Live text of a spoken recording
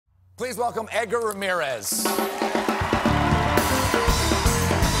Please welcome Édgar Ramirez.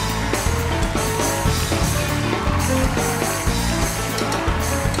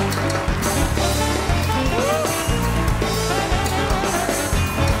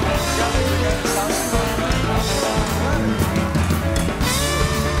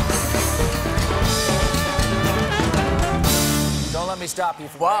 Don't let me stop you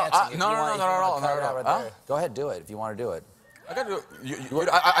from dancing. No, not at all. Right Go ahead, do it if you want to do it. I gotta do it.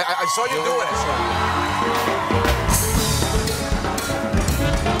 I saw you do it.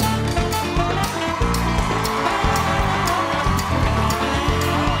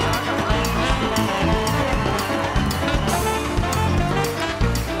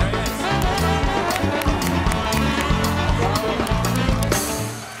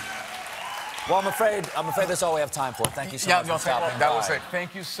 Well, I'm afraid that's all we have time for. Thank you so much for stopping that by. was it.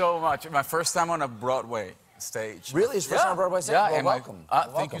 Thank you so much. My first time on a Broadway stage. Really? It's first time on Broadway stage? Yeah, well, welcome.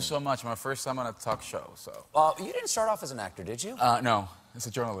 Thank you so much. My first time on a talk show, so. You didn't start off as an actor, did you? No, as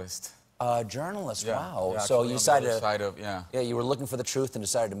a journalist. Journalist, yeah. wow. Yeah, so you decided to... Side of, yeah. Yeah, you were looking for the truth and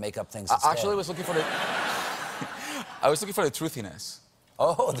decided to make up things instead. Actually, I was looking for the... I was looking for the truthiness.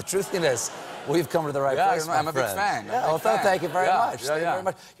 Oh, the truthiness. Well, you've come to the right place, I'm a big fan. Yeah, well, thank you very much. Thank you very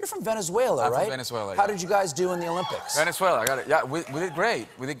much. You're from Venezuela, right? I'm from Venezuela, How did you guys do in the Olympics? Venezuela, I got it. Yeah, we did great.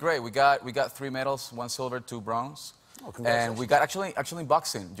 We did great. We got 3 medals, 1 silver, 2 bronze. Oh, congratulations. And we got, actually in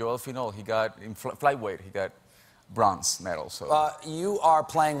boxing, Joel Finol, he got, in flyweight, he got bronze medal, so. You are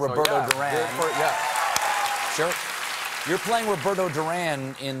playing Roberto Durán. Sure. You're playing Roberto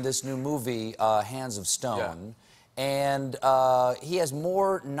Durán in this new movie, Hands of Stone. Yeah. And he has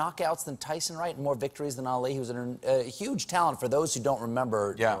more knockouts than Tyson, right? More victories than Ali. He was a huge talent for those who don't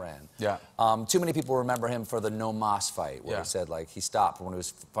remember Durán. Yeah. Too many people remember him for the No Mas fight, where he said, like, he stopped when he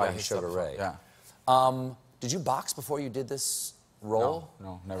was fighting Sugar Ray. Yeah. Did you box before you did this role?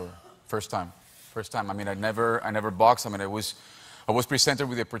 No, never. First time. I mean, I never boxed. I mean, I was presented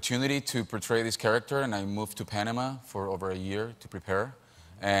with the opportunity to portray this character, and I moved to Panama for over a year to prepare.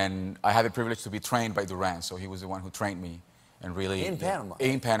 And I had the privilege to be trained by Durán, so he was the one who trained me, and really... In Panama?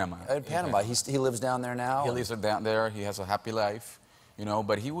 In Panama. In Panama. He lives down there now? He lives down there. He has a happy life, you know,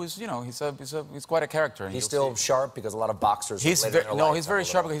 but he was, you know, he's quite a character. He's still sharp, because a lot of boxers... He's very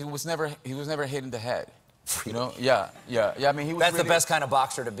sharp, because he was never hit in the head. You know? Yeah. I mean, he was That's the best kind of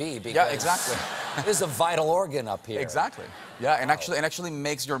boxer to be, because... Yeah, exactly. This is a vital organ up here. Exactly. Yeah, and actually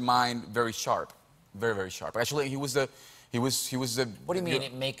makes your mind very sharp. Very, very sharp. Actually, he was the... What do you mean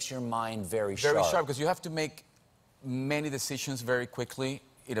it makes your mind very sharp? Very sharp, because you have to make many decisions very quickly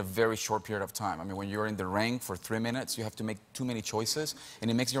in a very short period of time. I mean, when you're in the ring for 3 minutes, you have to make too many choices, and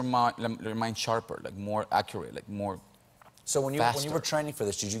it makes your mind sharper, like more accurate, like more So when you were training for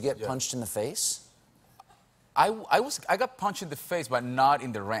this, did you get punched in the face? I got punched in the face, but not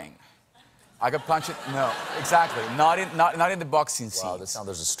in the ring. I got punched. No, exactly. Not in the boxing scene. Wow, there's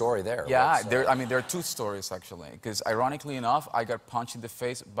a story there. Yeah, I mean, there are 2 stories actually. Because ironically enough, I got punched in the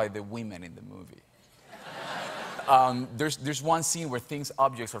face by the women in the movie. There's one scene where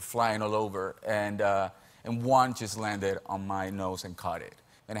objects are flying all over, and one just landed on my nose and caught it,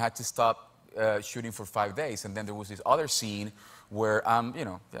 and I had to stop shooting for 5 days. And then there was this other scene where you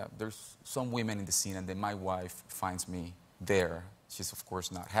know, there's some women in the scene, and then my wife finds me there. She's, of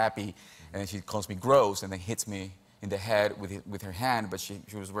course, not happy, and she calls me gross, and then hits me in the head with her hand, but she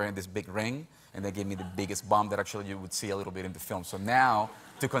was wearing this big ring, and they gave me the biggest bomb that actually you would see a little bit in the film. So now,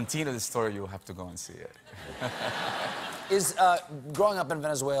 to continue the story, you'll have to go and see it. Is growing up in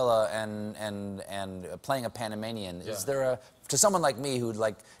Venezuela and playing a Panamanian, is there to someone like me who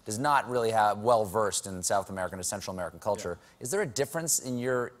does not really have well-versed in South American or Central American culture, is there a difference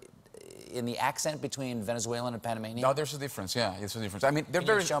in the accent between Venezuelan and Panamanian? No, there's a difference, yeah, there's a difference. I mean, they're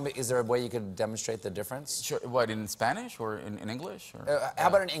Can you show me, is there a way you could demonstrate the difference? Sure, what, in Spanish or in English? Or? How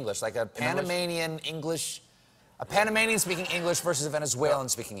about in English, like a Panamanian English, a Panamanian speaking English versus a Venezuelan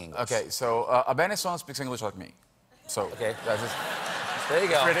speaking English? Okay, so a Venezuelan speaks English like me. So, okay, there you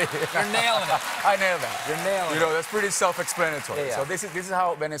go. You're nailing it. I nailed that. You're nailing it. You know, that's pretty self-explanatory. Yeah. So this is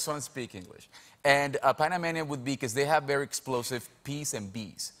how Venezuelans speak English. And Panamanian would be, because they have very explosive P's and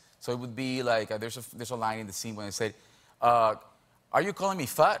B's. So it would be like, there's a line in the scene when they say, are you calling me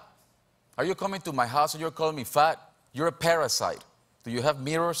fat? Are you coming to my house and you're calling me fat? You're a parasite. Do you have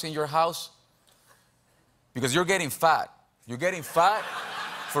mirrors in your house? Because you're getting fat. You're getting fat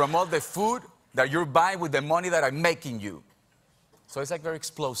from all the food that you're buying with the money that I'm making you. So it's like very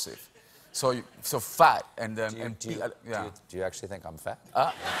explosive. So fat do you actually think I'm fat?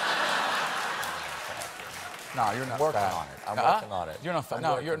 No, you're not working fat. on it. I'm working on it. You're not fat. I'm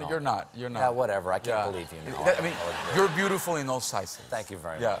No, working you're on it. not. You're not. Yeah, whatever. I can't believe you. No, I mean, you're beautiful in all sizes. Thank you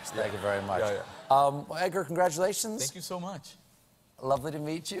very Yeah, much. Thank you very much. Yeah, Well, Édgar, congratulations. Thank you so much. Lovely to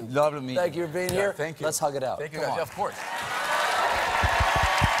meet you. Lovely to meet you. Thank you for being here. Thank you. Let's hug it out. Thank you, Come guys. on. Yeah, of course.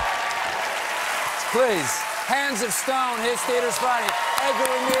 Please, Hands of Stone, his Theaters Friday. Édgar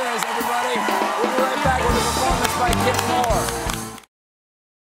Ramírez, everybody. We'll be right back with a performance by